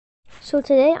So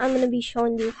today I'm going to be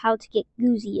showing you how to get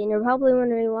Goozy, and you're probably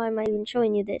wondering why am I even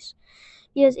showing you this.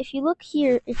 Because if you look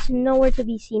here, it's nowhere to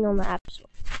be seen on the App Store.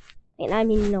 And I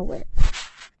mean nowhere.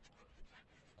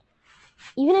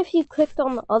 Even if you clicked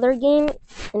on the other game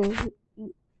and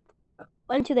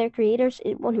went to their creators,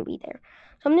 it wouldn't be there.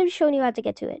 So I'm going to be showing you how to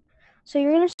get to it. So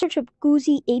you're going to search up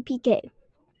Goozy APK.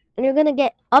 And you're going to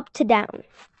get up to down.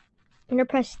 You're going to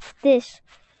press this.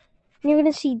 And you're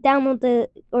going to see download the,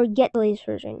 or get the latest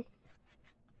version.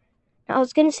 I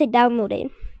was going to say download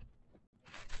it.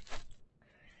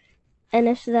 And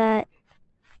after that,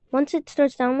 once it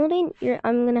starts downloading,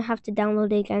 I'm going to have to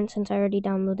download it again since I already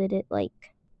downloaded it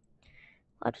like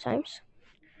a lot of times.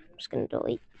 I'm just going to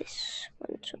delete this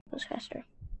one so it goes faster.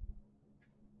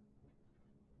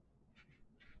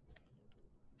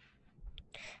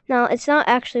 Now, it's not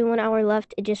actually 1 hour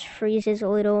left. It just freezes a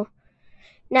little.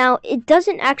 Now, it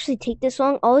doesn't actually take this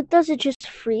long. All it does is just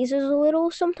freezes a little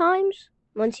sometimes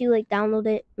once you like download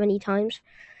it many times.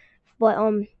 But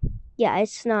yeah,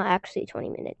 it's not actually 20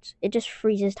 minutes. It just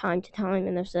freezes time to time,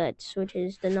 and there's that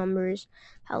switches the numbers,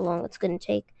 how long it's going to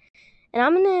take. And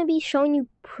I'm going to be showing you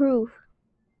proof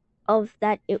of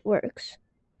that it works.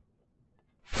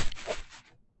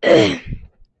 Trust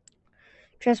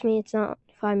me, it's not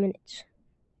 5 minutes.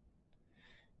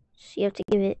 So you have to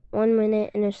give it 1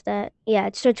 minute, and there's that. Yeah,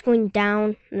 it starts going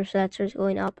down, and there's that starts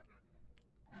going up.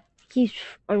 It keeps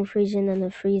unfreezing and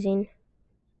then freezing.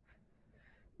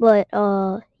 But,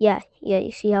 yeah,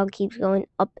 you see how it keeps going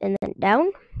up and then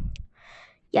down?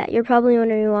 Yeah, you're probably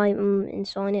wondering why I'm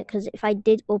installing it, because if I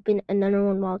did open another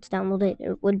one while it's downloaded,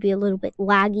 it would be a little bit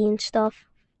laggy and stuff.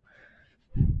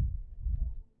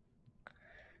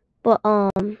 But,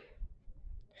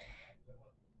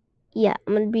 yeah,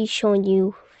 I'm going to be showing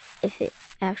you if it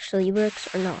actually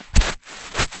works or not.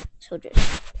 So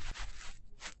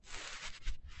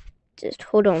just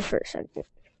hold on for a second.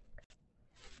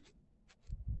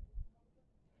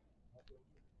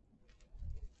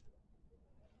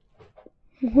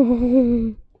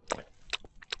 I'm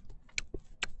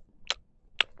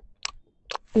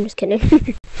just kidding.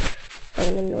 I'm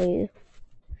gonna annoy you.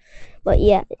 But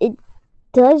yeah, it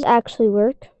does actually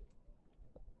work.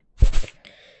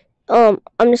 I'm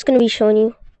just gonna be showing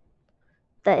you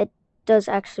that it does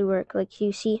actually work. Like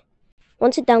you see,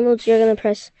 once it downloads, you're gonna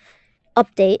press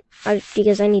update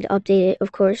because I need to update it,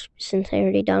 of course, since I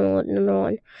already downloaded another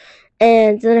one.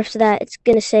 And then after that, it's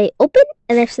gonna say open,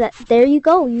 and after that, there you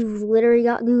go. You've literally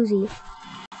got Goozy.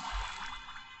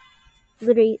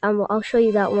 Literally, I'll show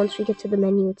you that once we get to the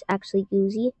menu. It's actually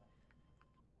Goozy.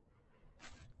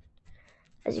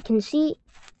 As you can see.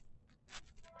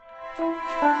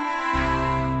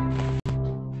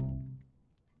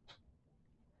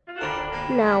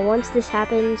 Now, once this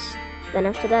happens, then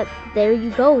after that, there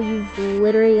you go. You've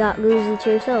literally got Goozy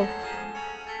to yourself.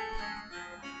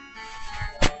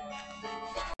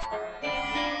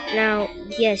 Now,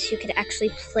 yes, you could actually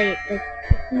play it, like,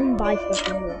 even buy stuff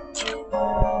in here. You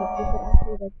could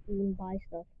actually, like, even buy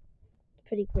stuff. It's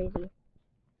pretty crazy.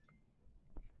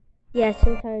 Yeah,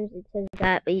 sometimes it says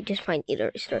that, but you just find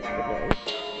either restart the game.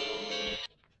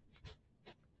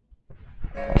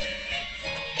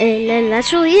 And then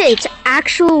that's really it. It's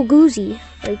actual Goozy.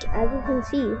 Like, as you can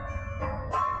see.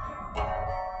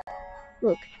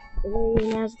 Look, it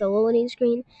even has the loading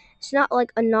screen. It's not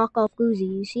like a knockoff Goozy,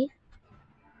 you see?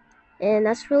 And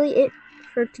that's really it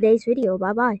for today's video.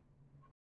 Bye-bye.